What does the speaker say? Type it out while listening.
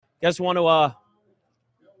guys want to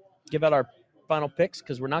give out our final picks?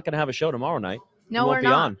 Because we're not going to have a show tomorrow night. No, we we're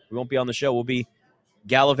not. We won't be on the show. We'll be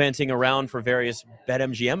gallivanting around for various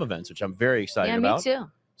BetMGM events, which I'm very excited about. Yeah, me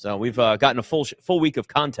too. So we've gotten a full week of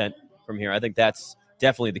content from here. I think that's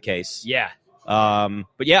definitely the case. Yeah.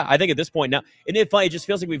 But yeah, I think at this point now, and it just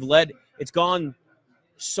feels like we've led. It's gone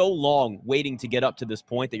so long waiting to get up to this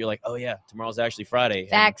point that you're like, oh yeah, tomorrow's actually Friday.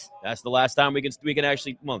 Facts. And that's the last time we can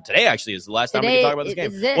actually. Well, today actually is the last time we Today can talk about this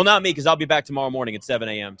game. is it. Well, not me, because I'll be back tomorrow morning at 7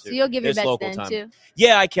 a.m. too. So you'll give your It's bets local then time. too?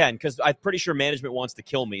 Yeah, I can, because I'm pretty sure management wants to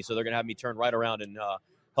kill me, so they're gonna have me turn right around and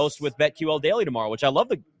host with BetQL Daily tomorrow, which I love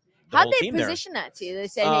the How'd whole they team there. position that to you? They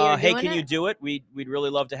say, hey, hey, doing can it? you do it? We'd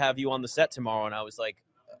really love to have you on the set tomorrow. And I was like,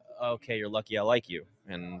 okay, you're lucky I like you.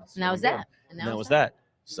 And And that was that. And that was that.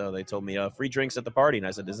 So they told me free drinks at the party, and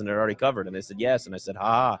I said, "Isn't it already covered?" And they said, "Yes." And I said,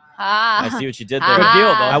 "Ha! I see what you did there. Good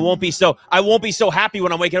deal, though. I won't be so happy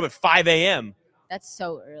when I'm waking up at 5 a.m. That's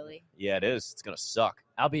so early. Yeah, it is. It's gonna suck.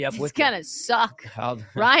 I'll be up It's with you. gonna suck.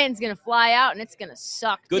 Ryan's gonna fly out, and it's gonna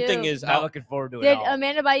suck. Good too. thing is, I'm looking forward to it Did all.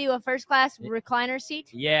 Amanda buy you a first class recliner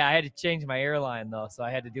seat? Yeah, I had to change my airline, though, so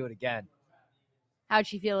I had to do it again. How'd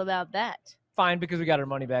she feel about that? Fine, because we got our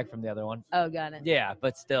money back from the other one. Oh, got it. Yeah,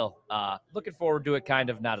 but still, looking forward to it. Kind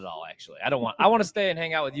of, not at all. Actually, I want to stay and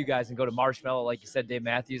hang out with you guys and go to Marshmallow, like you said. Dave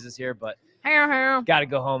Matthews is here, but got to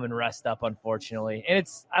go home and rest up, unfortunately. And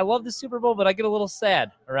I love the Super Bowl, but I get a little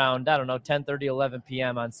sad around 10:30, 11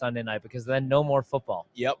 p.m. on Sunday night, because then no more football.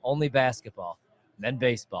 Yep, only basketball, and then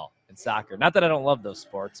baseball and soccer. Not that I don't love those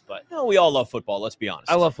sports, but no, we all love football. Let's be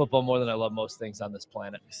honest. I love football more than I love most things on this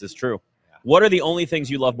planet. This is true. Yeah. What are the only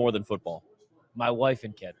things you love more than football? My wife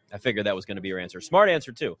and kid. I figured that was going to be your answer. Smart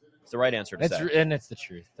answer, too. It's the right answer to say. And it's the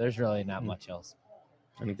truth. There's really not much else.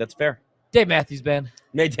 I think that's fair. Dave Matthews Band.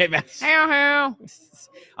 Hey, Dave Matthews. I'm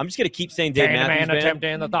just going to keep saying Dave Matthews Band.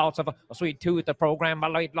 Attempting the thoughts of a sweet tooth, the program by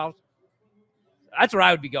late loss. That's where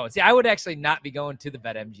I would be going. See, I would actually not be going to the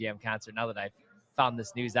BetMGM concert now that I've found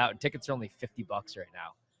this news out. And tickets are only $50 right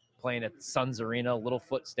now. Playing at Suns Arena,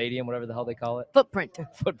 Littlefoot Stadium, whatever the hell they call it. Footprint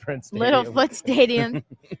Stadium. Littlefoot Stadium.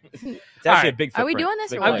 It's actually a big footprint. Are we doing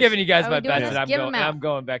this? I'm giving you guys my bets, and Give 'em out. I'm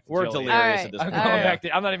going back to We're Joliet. delirious at this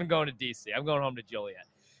point. I'm not even going to D.C. I'm going home to Joliet.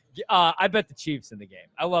 I bet the Chiefs in the game.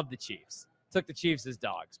 I love the Chiefs. Took the Chiefs as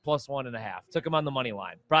dogs, +1.5. Took them on the money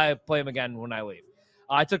line. Probably play them again when I leave.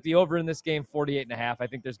 I took the over in this game, 48.5. I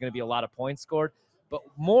think there's going to be a lot of points scored. But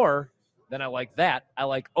more than I like that, I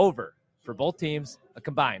like over for both teams, a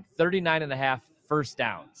combined 39.5 first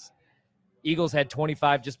downs. Eagles had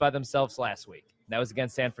 25 just by themselves last week. That was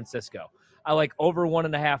against San Francisco. I like over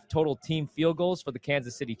 1.5 total team field goals for the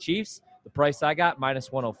Kansas City Chiefs. The price I got,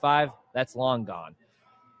 -105. That's long gone.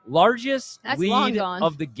 Largest lead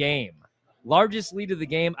of the game. Largest lead of the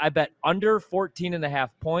game, I bet under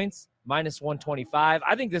 14.5 points, -125.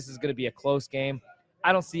 I think this is going to be a close game.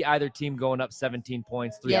 I don't see either team going up 17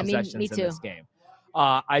 points, three possessions me in too. this game.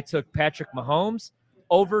 I took Patrick Mahomes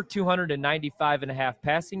over 295.5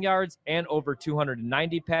 passing yards and over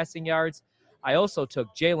 290 passing yards. I also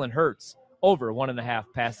took Jalen Hurts over 1.5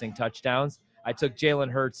 passing touchdowns. I took Jalen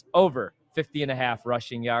Hurts over 50.5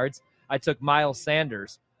 rushing yards. I took Miles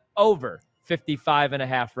Sanders over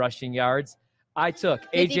 55.5 rushing yards. I took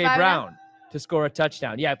A.J. Brown to score a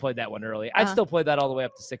touchdown. Yeah, I played that one early. I'd still play that all the way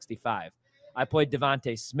up to 65. I played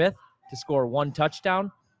Devontae Smith to score 1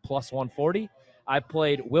 touchdown, +140. I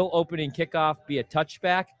played Will opening kickoff be a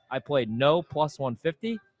touchback. I played no,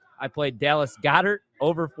 +150. I played Dallas Goedert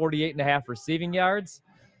over 48.5 receiving yards.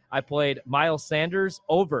 I played Miles Sanders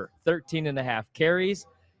over 13.5 carries.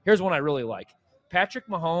 Here's one I really like. Patrick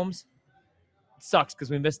Mahomes sucks because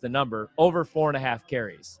we missed the number, over 4.5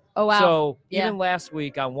 carries. Oh, wow. So Yeah. even last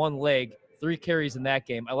week on one leg, 3 carries in that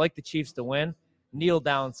game. I like the Chiefs to win. Kneel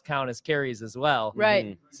downs count as carries as well.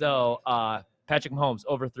 Right. So Patrick Mahomes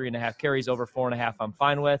over 3.5 carries, over 4.5 I'm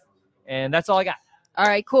fine with. And that's all I got. All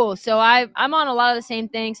right, cool. So I'm on a lot of the same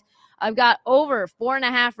things. I've got over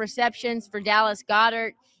 4.5 receptions for Dallas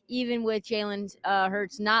Goedert. Even with Jalen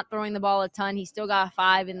Hurts not throwing the ball a ton, he still got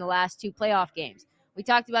 5 in the last 2 playoff games. We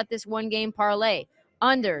talked about this one game parlay.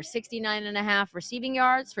 Under 69.5 receiving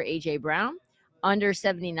yards for A.J. Brown. Under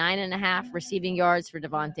 79.5 receiving yards for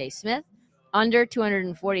Devontae Smith. Under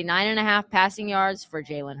 249.5 passing yards for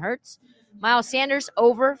Jalen Hurts. Miles Sanders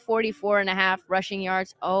over 44.5 rushing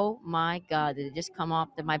yards. Oh, my God. Did it just come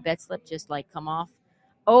off? Did my bet slip just, come off?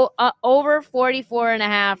 Over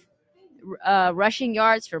 44.5 rushing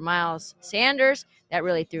yards for Miles Sanders. That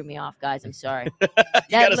really threw me off, guys. I'm sorry. You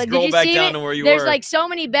got to did scroll you back see down it? to where you There's were. like so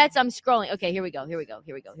many bets. I'm scrolling. Okay, here we go.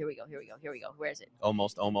 Where is it?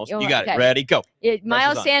 Almost. Oh, You got okay. it. Ready? Go.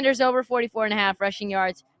 Miles on. Sanders over 44.5 rushing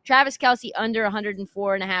yards. Travis Kelce under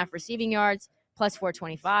 104.5 receiving yards, plus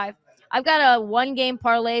 425. I've got a one-game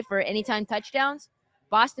parlay for anytime touchdowns.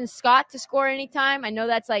 Boston Scott to score anytime. I know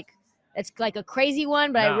that's like a crazy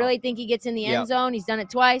one, but I No. really think he gets in the Yeah. end zone. He's done it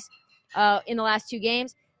twice in the last 2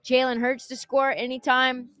 games. Jalen Hurts to score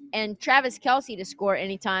anytime, and Travis Kelce to score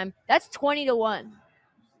anytime. That's 20-1.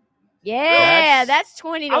 Yeah, that's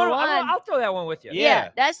 20-1. I'll throw that one with you. Yeah.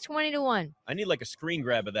 That's 20-1. I need like a screen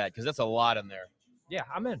grab of that because that's a lot in there. Yeah,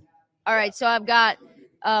 I'm in. All right, so I've got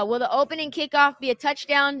will the opening kickoff be a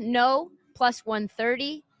touchdown? No, plus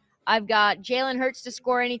 130. I've got Jalen Hurts to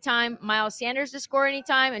score anytime, Miles Sanders to score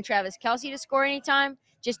anytime, and Travis Kelce to score anytime,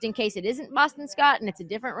 just in case it isn't Boston Scott and it's a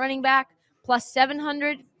different running back, plus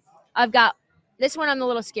 700. I've got this one I'm a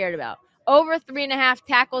little scared about. Over 3.5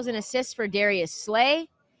 tackles and assists for Darius Slay.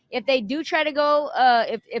 If they do try to go,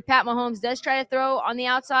 if Pat Mahomes does try to throw on the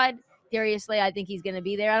outside, Darius Slay, I think he's going to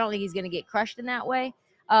be there. I don't think he's going to get crushed in that way.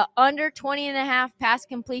 Under 20.5 pass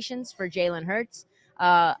completions for Jalen Hurts.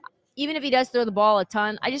 Even if he does throw the ball a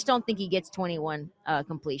ton, I just don't think he gets 21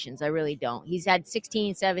 completions. I really don't. He's had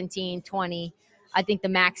 16, 17, 20. I think the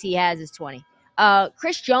max he has is 20.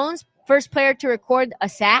 Chris Jones, first player to record a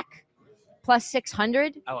sack, plus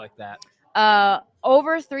 600. I like that.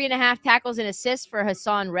 Over 3.5 tackles and assists for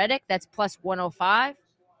Hassan Reddick. That's plus 105.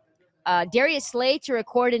 Darius Slay to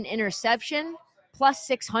record an interception, plus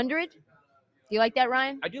 600. Do you like that,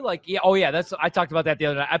 Ryan? I do like. Yeah. Oh yeah. I talked about that the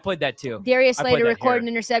other night. I played that too. Darius I Slay played to that record here. an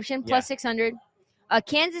interception, plus 600.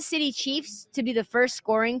 Kansas City Chiefs to be the first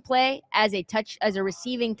scoring play as a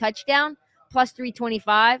receiving touchdown, plus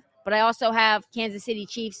 325. But I also have Kansas City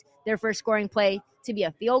Chiefs, their first scoring play to be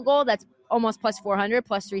a field goal. That's almost plus 400,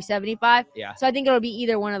 plus 375. Yeah. So I think it'll be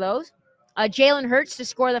either one of those. Jalen Hurts to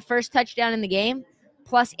score the first touchdown in the game,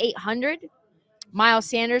 plus 800. Miles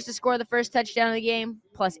Sanders to score the first touchdown of the game,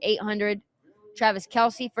 plus 800. Travis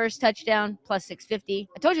Kelce, first touchdown, plus 650.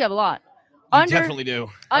 I told you I have a lot. You definitely do.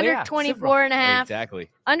 Under yeah, 24 and a half. Exactly.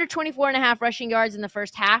 Under 24 and a half rushing yards in the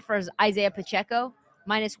first half for Isaiah Pacheco,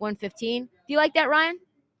 minus 115. Do you like that, Ryan?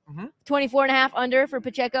 Mhm. 24 and a half under for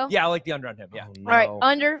Pacheco? Yeah, I like the under on him. Yeah. Oh, no. All right,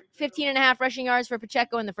 under 15 and a half rushing yards for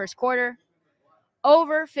Pacheco in the first quarter.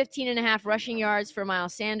 Over 15 and a half rushing yards for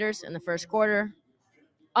Miles Sanders in the first quarter.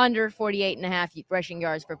 Under 48 and a half rushing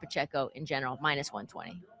yards for Pacheco in general, minus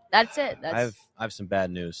 120. That's it. I have some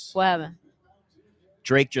bad news. What happened?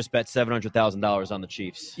 Drake just bet $700,000 on the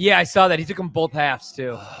Chiefs. Yeah, I saw that. He took them both halves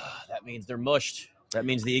too. That means they're mushed. That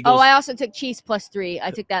means the Eagles. Oh, I also took Chiefs plus 3.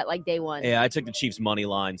 I took that like day one. Yeah, I took the Chiefs money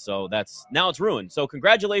line, so now it's ruined. So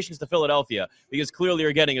congratulations to Philadelphia, because clearly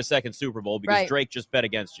you're getting a second Super Bowl because Right. Drake just bet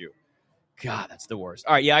against you. God, that's the worst.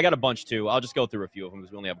 All right, yeah, I got a bunch too. I'll just go through a few of them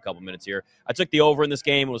because we only have a couple minutes here. I took the over in this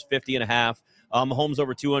game. It was 50.5. Mahomes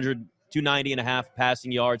over 290.5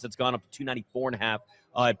 passing yards. That's gone up to 294.5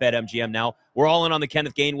 at BetMGM now. We're all in on the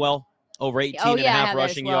Kenneth Gainwell over 18 Oh, and a yeah, I half have that as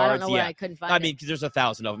rushing well. I yards. don't know why Yeah. I couldn't find I it. mean, 'cause there's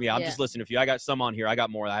 1,000 of them. Yeah, I'm Yeah. just listening to a few. I got some on here. I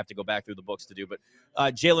got more. I have to go back through the books to do. But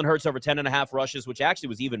Jalen Hurts over 10.5 rushes, which actually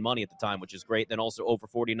was even money at the time, which is great. Then also over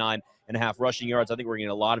 49.5 rushing yards. I think we're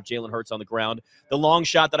getting a lot of Jalen Hurts on the ground. The long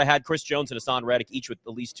shot that I had, Chris Jones and Hassan Reddick, each with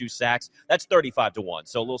at least 2 sacks. That's 35-1.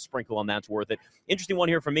 So a little sprinkle on that's worth it. Interesting one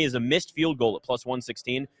here for me is a missed field goal at plus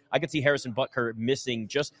 116. I could see Harrison Butker missing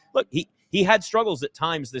he had struggles at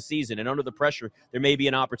times this season, and under the pressure, there may be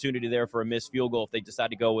an opportunity there for a missed field goal if they decide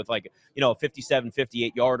to go with a 57,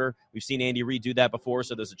 58-yarder. We've seen Andy Reid do that before,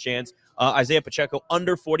 so there's a chance. Isaiah Pacheco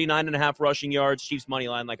under 49.5 rushing yards. Chiefs money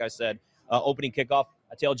line, like I said. Opening kickoff,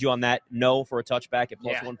 I told you on that, no for a touchback at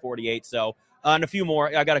plus 148. So, and a few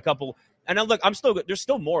more. I got a couple. And now, look, there's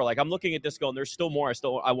still more. Like, I'm looking at this going, there's still more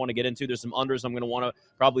I want to get into. There's some unders I'm going to want to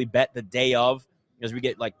probably bet the day of as we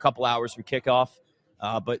get like a couple hours from kickoff.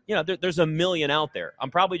 But, there's a million out there. I'm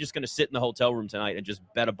probably just going to sit in the hotel room tonight and just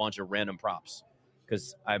bet a bunch of random props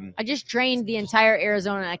because I just drained the entire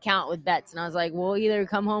Arizona account with bets, and I was like, we'll either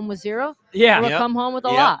come home with 0 or Yeah. we'll Yep. come home with a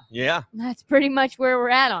lot. Yeah. That's pretty much where we're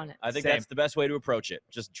at on it. I think Same. that's the best way to approach it.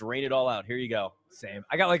 Just drain it all out. Here you go. Same.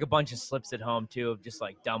 I got like a bunch of slips at home too of just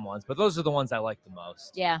like dumb ones, but those are the ones I like the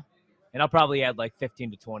most. Yeah. And I'll probably add like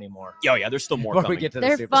 15 to 20 more. Oh, yeah, there's still more Before coming. we get to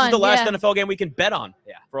They're the Super fun. This is the last yeah. NFL game we can bet on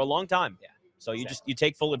Yeah. for a long time. Yeah. So you Same. you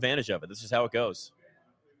take full advantage of it. This is how it goes.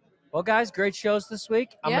 Well, guys, great shows this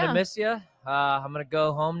week. I'm Yeah. gonna miss you. I'm gonna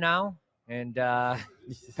go home now and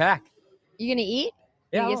pack. You going to eat?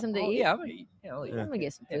 Yeah, get I'll- something to I'll- eat? Yeah, I'm gonna eat. Yeah, I'll eat. I'm going to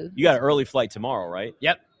get some food. You got an early flight tomorrow, right?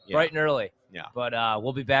 Yep, Yeah. bright and early. Yeah. But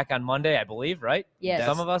we'll be back on Monday, I believe, right? Yes.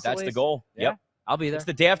 Some of us. That's at the least. goal. Yeah. Yep. I'll be there. It's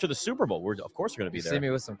the day after the Super Bowl. Of course, we're going to be You there. see me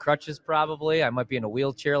with some crutches, probably. I might be in a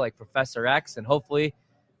wheelchair like Professor X, and hopefully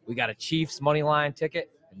we got a Chiefs money line ticket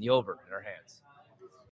and the over in our hands.